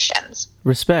affirmations.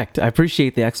 Respect. I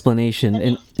appreciate the explanation.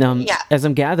 And as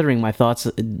I'm gathering my thoughts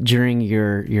during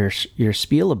your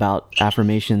spiel about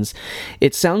affirmations,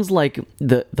 it sounds like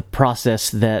the process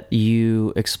that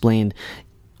you explained,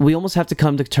 we almost have to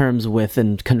come to terms with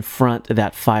and confront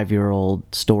that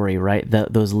 5-year-old story, right?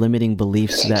 Those limiting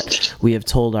beliefs that we have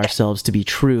told ourselves to be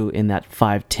true in that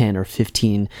 5, 10, or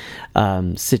 15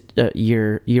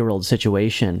 year-old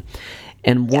situation.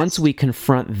 And once we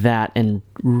confront that and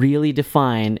really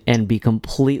define and be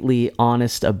completely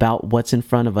honest about what's in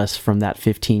front of us from that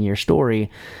 15-year story,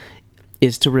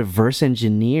 is to reverse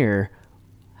engineer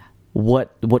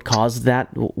what caused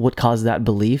that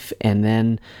belief, and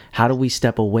then how do we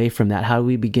step away from that? How do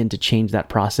we begin to change that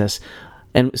process?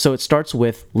 And so it starts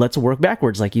with, let's work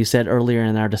backwards, like you said earlier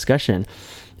in our discussion,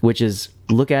 which is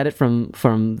look at it from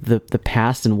the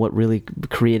past and what really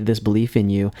created this belief in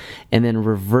you, and then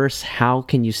reverse, how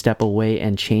can you step away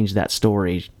and change that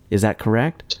story? Is that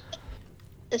correct?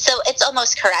 So it's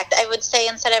almost correct. I would say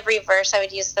instead of reverse, I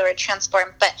would use the word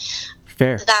transform, but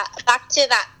fair. Back to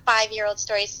that 5-year-old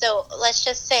story. So let's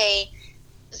just say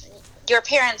your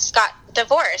parents got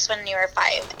divorced when you were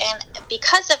 5, and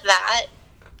because of that,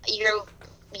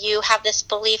 you have this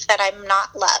belief that I'm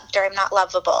not loved or I'm not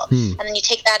lovable. And then you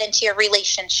take that into your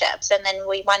relationships, and then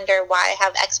we wonder why I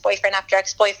have ex-boyfriend after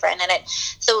ex-boyfriend.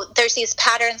 So there's these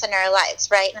patterns in our lives,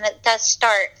 right? And it does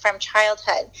start from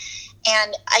childhood.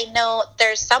 And I know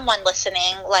there's someone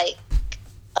listening like,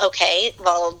 okay,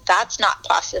 well, that's not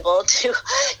possible to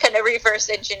kind of reverse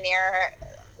engineer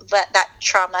that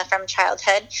trauma from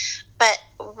childhood. But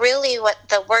really what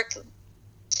the work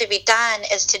to be done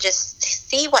is to just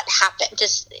see what happened.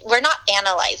 We're not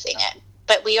analyzing it,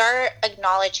 but we are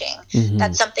acknowledging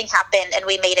that something happened and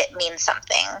we made it mean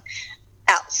something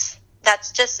else.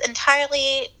 That's just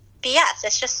entirely BS.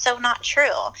 It's just so not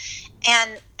true.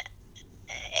 And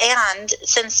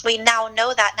since we now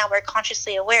know that, now we're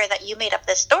consciously aware that you made up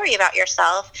this story about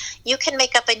yourself, you can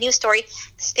make up a new story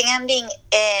standing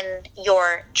in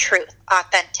your truth,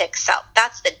 authentic self.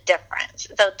 That's the difference.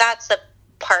 So that's the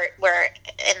part where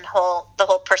in the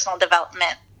whole personal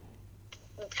development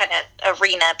kind of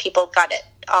arena, people got it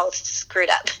all screwed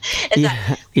up.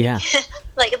 Yeah.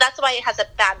 Like, that's why it has a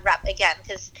bad rep, again,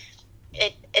 because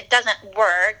it doesn't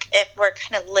work if we're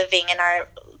kind of living in our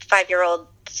 5-year-old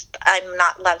I'm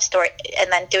not love story and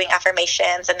then doing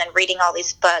affirmations and then reading all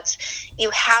these books. You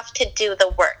have to do the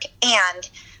work, and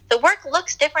the work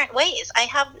looks different ways. I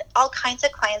have all kinds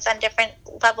of clients on different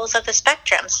levels of the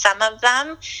spectrum. Some of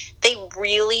them, they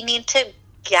really need to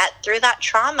get through that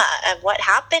trauma of what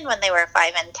happened when they were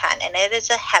 5 and 10, and it is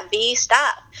a heavy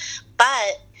stuff,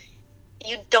 but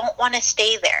you don't want to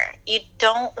stay there. You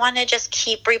don't want to just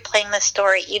keep replaying the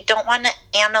story. You don't want to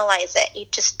analyze it. You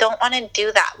just don't want to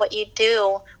do that. What you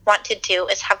do want to do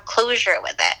is have closure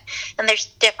with it. And there's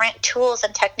different tools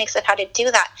and techniques of how to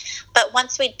do that. But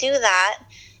once we do that,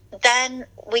 then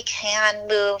we can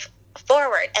move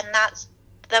forward. And that's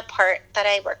the part that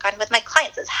I work on with my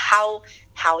clients, is how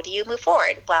do you move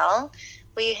forward? Well,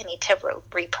 we need to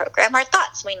reprogram our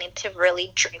thoughts. We need to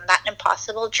really dream that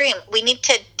impossible dream. We need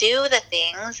to do the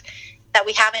things that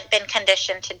we haven't been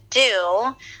conditioned to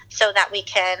do so that we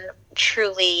can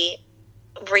truly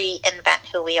reinvent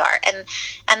who we are.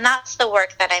 And that's the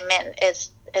work that I'm in,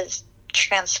 is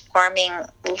transforming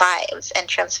lives and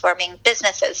transforming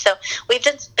businesses. So we've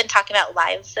just been talking about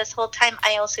lives this whole time.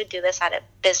 I also do this at a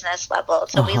business level.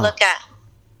 So we look at,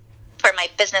 for my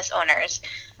business owners,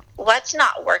 what's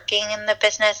not working in the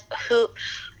business,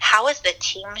 how is the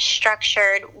team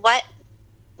structured,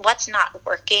 what's not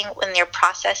working in your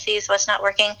processes, what's not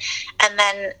working, and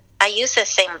then I use the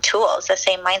same tools, the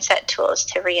same mindset tools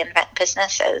to reinvent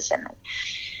businesses, and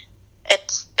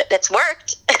it's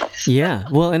worked. Yeah,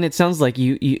 well, and it sounds like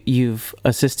you've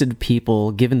assisted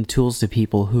people, given tools to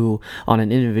people who, on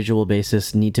an individual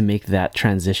basis, need to make that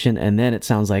transition, and then it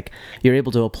sounds like you're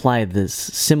able to apply this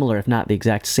similar, if not the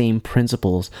exact same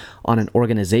principles on an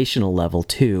organizational level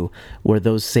too, where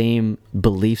those same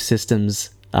belief systems,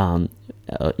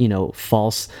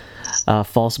 false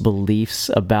beliefs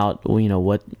about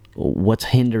what's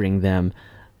hindering them.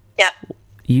 Yeah.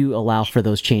 You allow for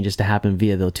those changes to happen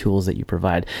via the tools that you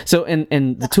provide. So,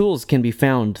 and the tools can be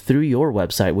found through your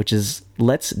website, which is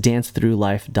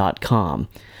letsdancethroughlife.com.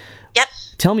 Yep.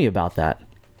 Tell me about that.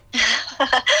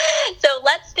 So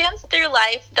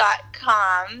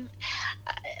letsdancethroughlife.com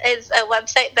is a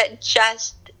website that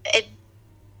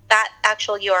that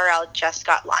actual URL just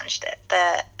got launched.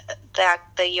 The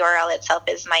URL itself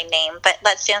is my name, but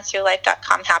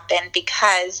letsdancethroughlife.com happened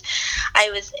because I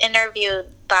was interviewed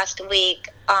last week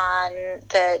on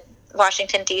the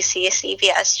Washington DC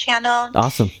CBS channel.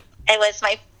 Awesome. It was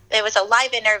a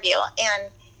live interview,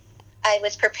 and I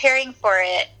was preparing for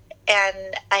it,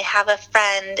 and I have a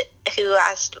friend who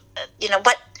asked,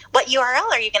 what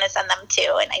URL are you going to send them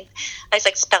to? And I was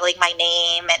like spelling my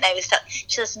name, and she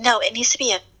says, no, it needs to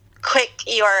be a quick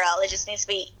URL. It just needs to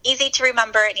be easy to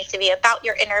remember. It needs to be about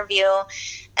your interview.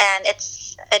 And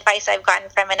it's advice I've gotten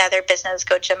from another business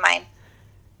coach of mine.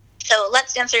 So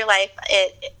Let's Dance Through Life,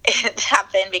 it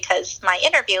happened because my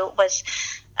interview was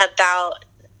about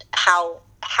how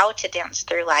to dance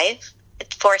through life.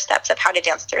 It's 4 steps of how to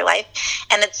dance through life.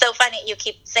 And it's so funny, you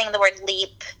keep saying the word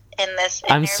leap in this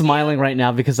interview. I'm smiling right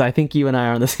now because I think you and I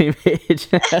are on the same page.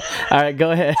 All right,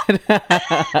 go ahead. And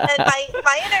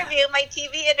my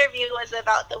TV interview was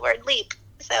about the word leap.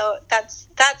 So that's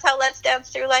how Let's Dance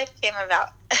Through Life came about.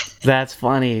 That's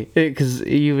funny because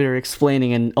you were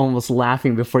explaining and almost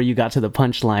laughing before you got to the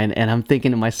punchline, and I'm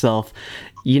thinking to myself,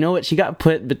 you know what? She got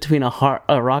put between a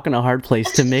rock and a hard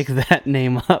place to make that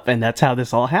name up, and that's how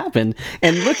this all happened.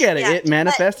 And look at it; it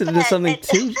manifested into something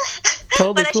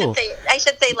totally cool. I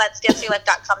should say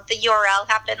letsdancethroughlife.com. The URL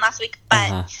happened last week,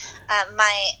 but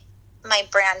my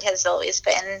brand has always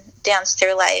been Dance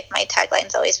Through Life. My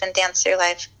tagline's always been Dance Through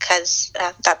Life because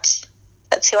that's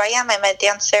who I am. I'm a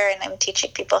dancer, and I'm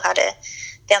teaching people how to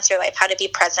dance through life, how to be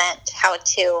present, how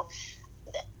to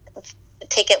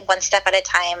take it one step at a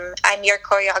time. I'm your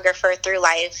choreographer through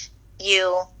life.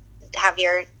 You have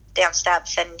your dance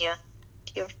steps, and you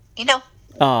know.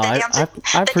 Oh, I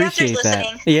appreciate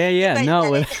that. Yeah.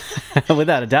 No,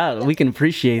 without a doubt, we can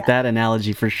appreciate that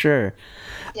analogy for sure.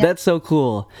 Yep. That's so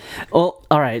cool. Well,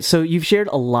 all right. So you've shared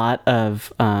a lot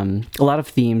of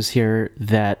themes here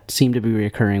that seem to be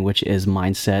recurring, which is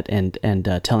mindset and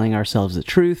telling ourselves the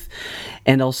truth,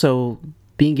 and also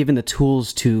being given the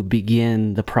tools to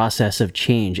begin the process of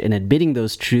change, and admitting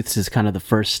those truths is kind of the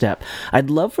first step.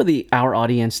 I'd love for our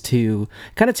audience to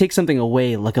kind of take something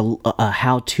away, like a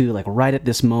how-to, like right at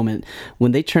this moment,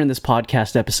 when they turn this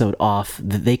podcast episode off,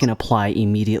 that they can apply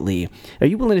immediately. Are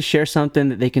you willing to share something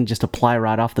that they can just apply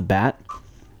right off the bat?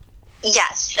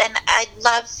 Yes, and I'd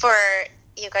love for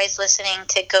you guys listening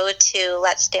to go to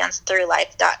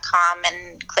letsdancethroughlife.com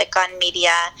and click on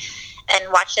media and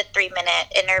watch the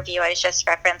 3-minute interview I was just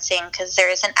referencing, because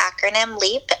there is an acronym,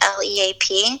 LEAP,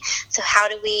 L-E-A-P. So how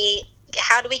do we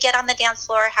get on the dance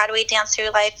floor? How do we dance through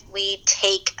life? We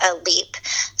take a leap.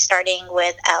 Starting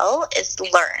with L is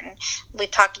learn.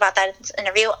 We've talked about that in this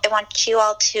interview. I want you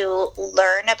all to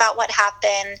learn about what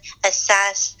happened,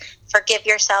 assess, forgive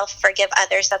yourself, forgive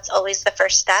others. That's always the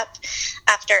first step.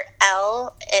 After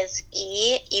L is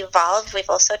E, evolve. We've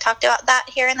also talked about that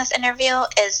here in this interview,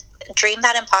 is dream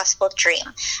that impossible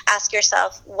dream. Ask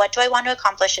yourself, what do I want to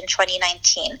accomplish in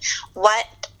 2019?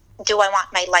 What do I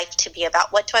want my life to be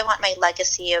about? What do I want my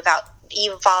legacy about?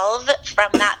 Evolve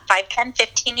from that 5, 10,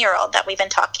 15-year-old that we've been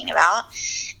talking about,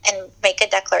 and make a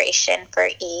declaration for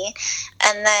E.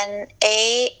 And then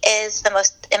A is the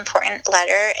most important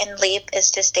letter, and LEAP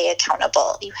is to stay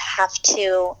accountable. You have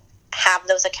to have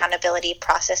those accountability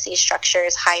processes,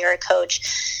 structures, hire a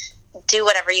coach, do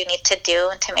whatever you need to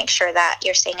do to make sure that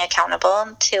you're staying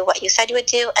accountable to what you said you would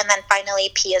do. And then finally,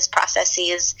 P is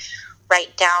processes.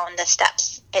 write down the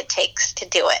steps it takes to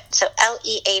do it. So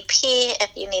LEAP, if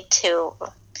you need to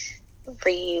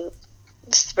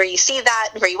see that,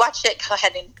 rewatch it, go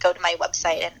ahead and go to my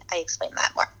website and I explain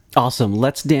that more. Awesome.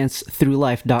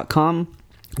 Let'sDanceThroughLife.com.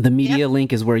 The media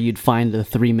link is where you'd find the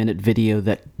 3-minute video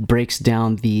that breaks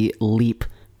down the LEAP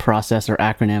process or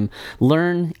acronym.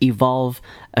 Learn, evolve,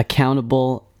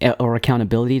 accountable, or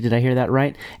accountability. Did I hear that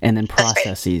right? And then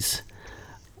processes.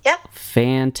 Yep.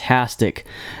 Fantastic.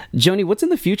 Joni, what's in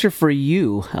the future for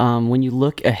you when you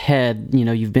look ahead?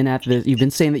 You've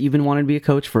been saying that you've been wanting to be a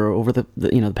coach for over the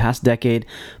past decade.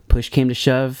 Push came to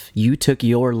shove. You took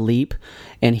your leap,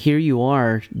 and here you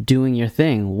are doing your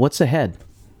thing. What's ahead?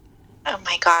 Oh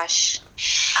my gosh.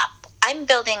 I'm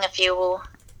building a few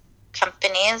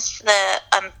companies. The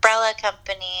umbrella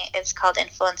company is called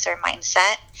Influencer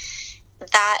Mindset.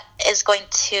 That is going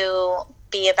to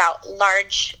be about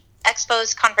large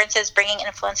expos, conferences, bringing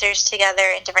influencers together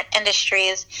in different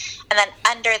industries. And then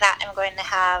under that, I'm going to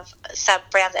have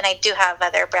sub-brands, and I do have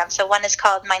other brands. So one is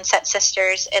called Mindset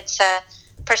Sisters. It's a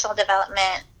personal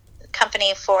development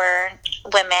company for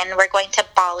women. We're going to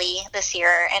Bali this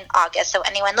year in August. So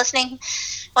anyone listening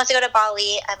wants to go to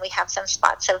Bali, and we have some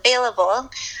spots available.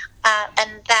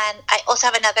 And then I also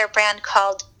have another brand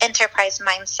called Enterprise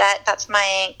Mindset. That's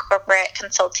my corporate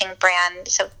consulting brand.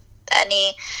 So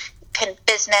any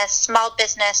business, small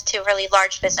business to really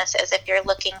large businesses, if you're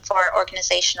looking for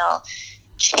organizational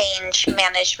change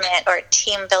management or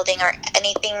team building or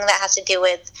anything that has to do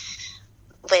with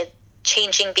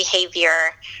changing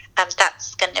behavior,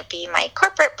 that's going to be my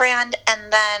corporate brand.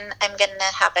 And then I'm going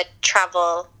to have a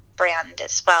travel brand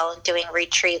as well, doing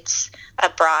retreats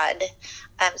abroad.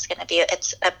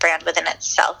 It's a brand within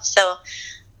itself. So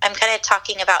I'm kind of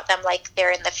talking about them like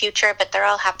they're in the future, but they're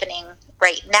all happening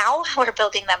right now. We're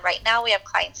building them right now. We have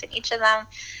clients in each of them.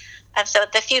 So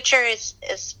the future is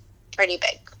pretty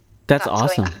big. That's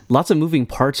awesome. Lots of moving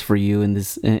parts for you in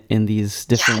these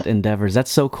different endeavors.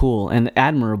 That's so cool and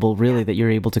admirable, really, that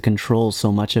you're able to control so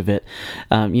much of it.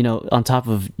 On top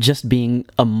of just being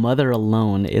a mother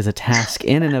alone is a task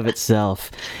in and of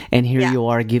itself. And here you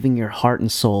are giving your heart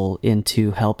and soul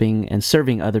into helping and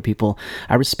serving other people.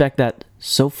 I respect that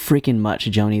so freaking much,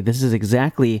 Joni. This is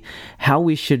exactly how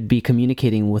we should be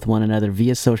communicating with one another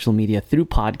via social media, through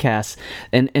podcasts,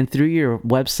 and through your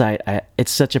website.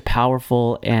 It's such a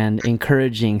powerful and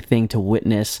encouraging thing to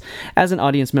witness. As an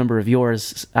audience member of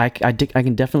yours, I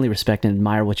can definitely respect and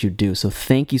admire what you do. So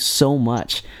thank you so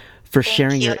much for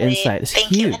sharing your insight. It's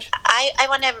huge. I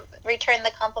want to return the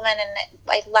compliment, and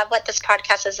I love what this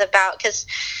podcast is about, because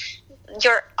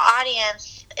your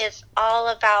audience is all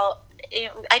about,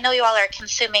 I know you all are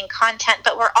consuming content,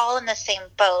 but we're all in the same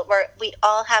boat. We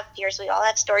all have fears. We all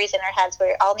have stories in our heads.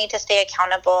 We all need to stay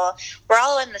accountable. We're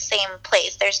all in the same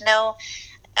place.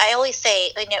 I always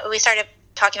say, we started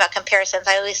talking about comparisons.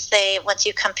 I always say, once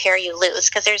you compare, you lose,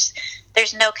 because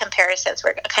there's no comparisons.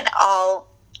 We're kind of all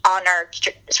on our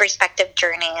respective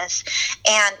journeys,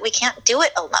 and we can't do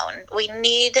it alone. We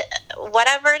need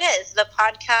whatever it is, the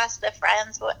podcast, the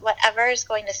friends, whatever is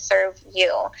going to serve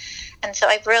you. And so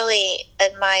I really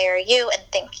admire you and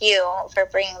thank you for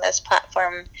bringing this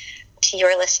platform to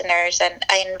your listeners. And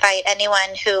I invite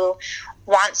anyone who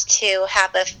wants to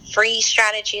have a free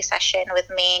strategy session with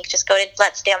me, just go to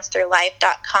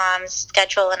letsdancethroughlife.com,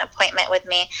 schedule an appointment with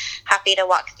me. Happy to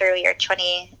walk through your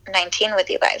 2019 with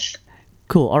you guys.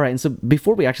 Cool. All right. And so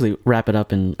before we actually wrap it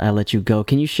up and I let you go,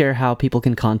 can you share how people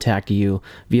can contact you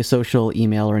via social,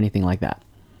 email, or anything like that?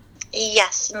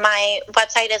 Yes. My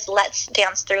website is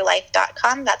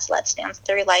letsdancethroughlife.com. That's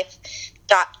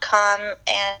letsdancethroughlife.com.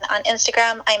 And on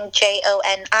Instagram, I'm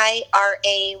JONIRAYOS.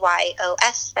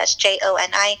 That's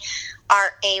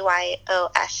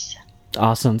JONIRAYOS.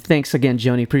 Awesome. Thanks again,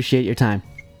 Joni. Appreciate your time.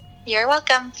 You're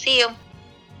welcome. See you.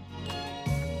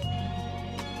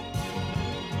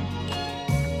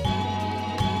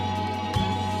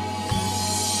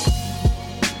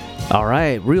 All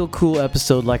right, real cool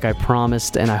episode like I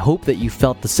promised, and I hope that you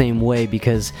felt the same way,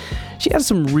 because she has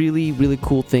some really, really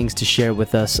cool things to share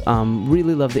with us.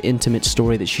 Really love the intimate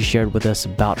story that she shared with us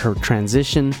about her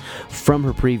transition from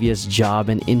her previous job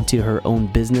and into her own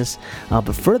business.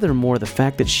 But furthermore, the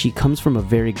fact that she comes from a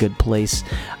very good place,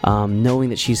 knowing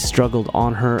that she's struggled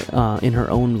in her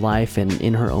own life and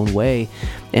in her own way,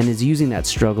 and is using that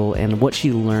struggle and what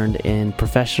she learned in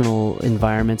professional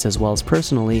environments as well as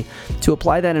personally to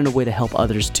apply that in a way to help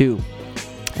others too.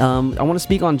 I want to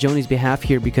speak on Joni's behalf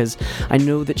here because I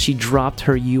know that she dropped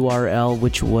her URL,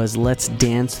 which was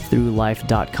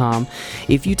letsdancethroughlife.com.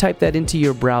 If you type that into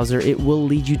your browser, it will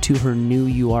lead you to her new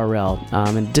URL.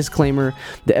 And disclaimer,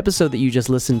 the episode that you just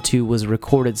listened to was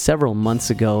recorded several months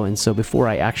ago, and so before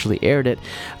I actually aired it,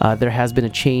 there has been a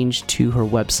change to her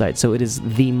website. So it is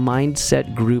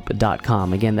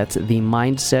themindsetgroup.com. Again, that's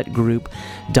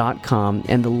themindsetgroup.com.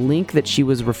 And the link that she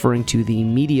was referring to, the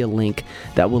media link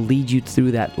that will lead you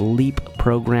through that LEAP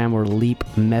program or LEAP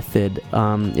method,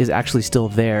 is actually still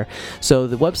there. So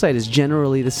the website is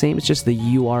generally the same, it's just the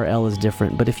URL is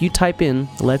different. But if you type in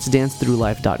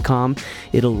letsdancethroughlife.com,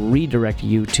 it'll redirect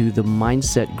you to the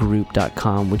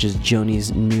mindsetgroup.com, which is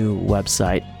Joni's new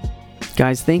website.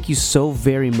 Guys, thank you so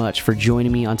very much for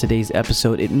joining me on today's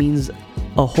episode. It means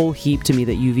a whole heap to me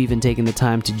that you've even taken the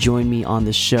time to join me on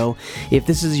this show. If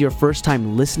this is your first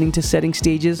time listening to Setting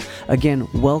Stages, again,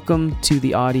 welcome to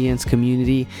the audience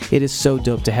community. It is so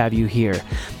dope to have you here.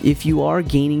 If you are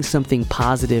gaining something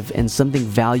positive and something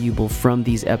valuable from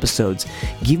these episodes,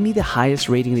 give me the highest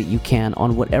rating that you can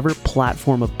on whatever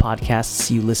platform of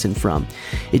podcasts you listen from.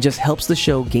 It just helps the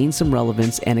show gain some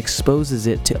relevance and exposes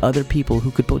it to other people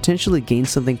who could potentially gain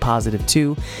something positive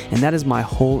too. And that is my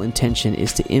whole intention,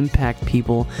 is to impact people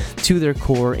to their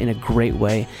core in a great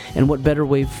way. And what better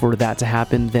way for that to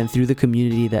happen than through the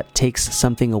community that takes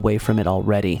something away from it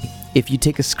already. If you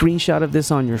take a screenshot of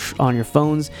this on your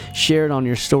phones, share it on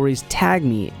your stories, tag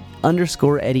me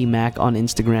 _Eddie Mac on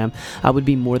Instagram. I would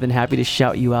be more than happy to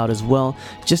shout you out as well,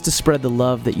 just to spread the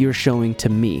love that you're showing to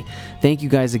me. Thank you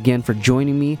guys again for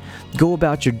joining me. Go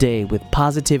about your day with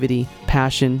positivity,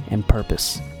 passion, and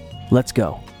purpose. Let's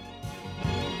go.